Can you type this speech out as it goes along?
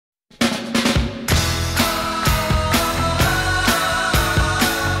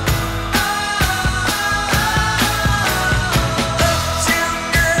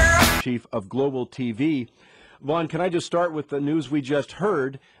editor-in-chief of Global TV. Vaughn, can I just start with the news we just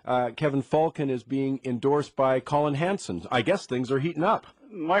heard? Kevin Falcon is being endorsed by Colin Hanson. I guess things are heating up.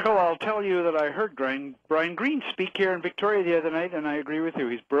 Michael, I'll tell you that I heard Brian Green speak here in Victoria the other night, and I agree with you.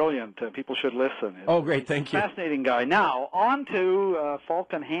 He's brilliant. People should listen. Oh, great. Thank you. Fascinating guy. Now, on to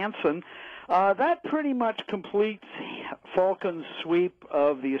Falcon Hanson. That pretty much completes Falcon's sweep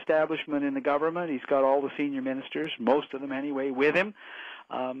of the establishment in the government. He's got all the senior ministers, most of them anyway, with him.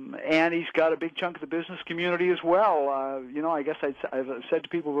 And he's got a big chunk of the business community as well. You know, I guess I've said to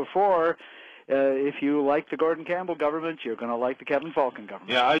people before, if you like the Gordon Campbell government, you're going to like the Kevin Falcon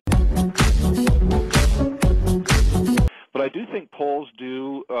government. Yeah, but I do think polls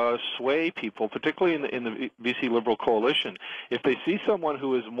do sway people, particularly in the BC Liberal coalition. If they see someone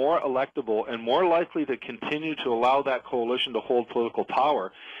who is more electable and more likely to continue to allow that coalition to hold political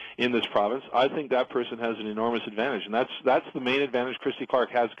power in this province, I think that person has an enormous advantage, and that's the main advantage Christy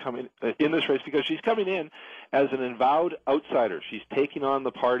Clark has come in this race, because she's coming in as an avowed outsider. She's taking on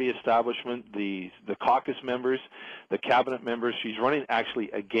the party establishment, the caucus members, the cabinet members. She's running actually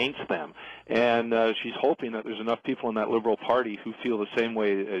against them, and she's hoping that there's enough people in that Liberal Party who feel the same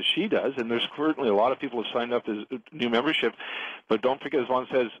way as she does, and there's certainly a lot of people who have signed up as new membership. But don't forget, as Vaughn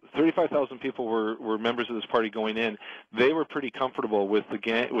says, 35,000 people were members of this party going in. They were pretty comfortable with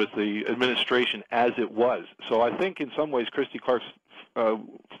the administration as it was. So I think in some ways Christy Clark's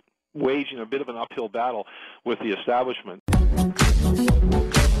waging a bit of an uphill battle with the establishment.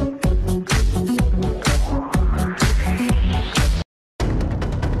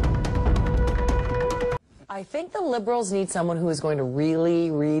 I think the Liberals need someone who is going to really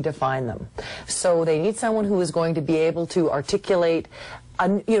redefine them. So they need someone who is going to be able to articulate,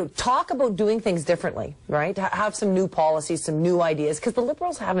 talk about doing things differently, right? Have some new policies, some new ideas, because the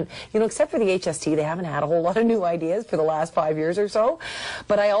Liberals haven't, except for the HST, they haven't had a whole lot of new ideas for the last 5 years or so.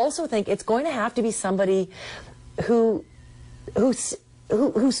 But I also think it's going to have to be somebody who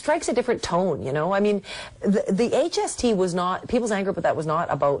strikes a different tone, I mean, the HST was not, people's anger about that was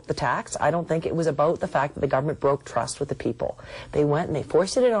not about the tax. I don't think it was about the fact that the government broke trust with the people. They went and they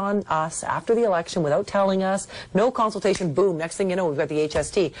forced it on us after the election without telling us, no consultation, boom, next thing you know, we've got the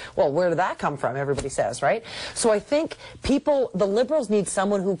HST. Well, where did that come from, everybody says, right? So I think the Liberals need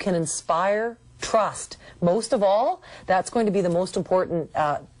someone who can inspire trust. Most of all, that's going to be the most important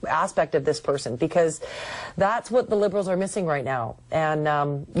aspect of this person, because that's what the Liberals are missing right now. And,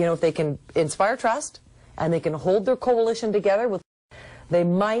 if they can inspire trust and they can hold their coalition together, they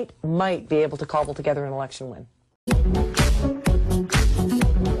might be able to cobble together an election win.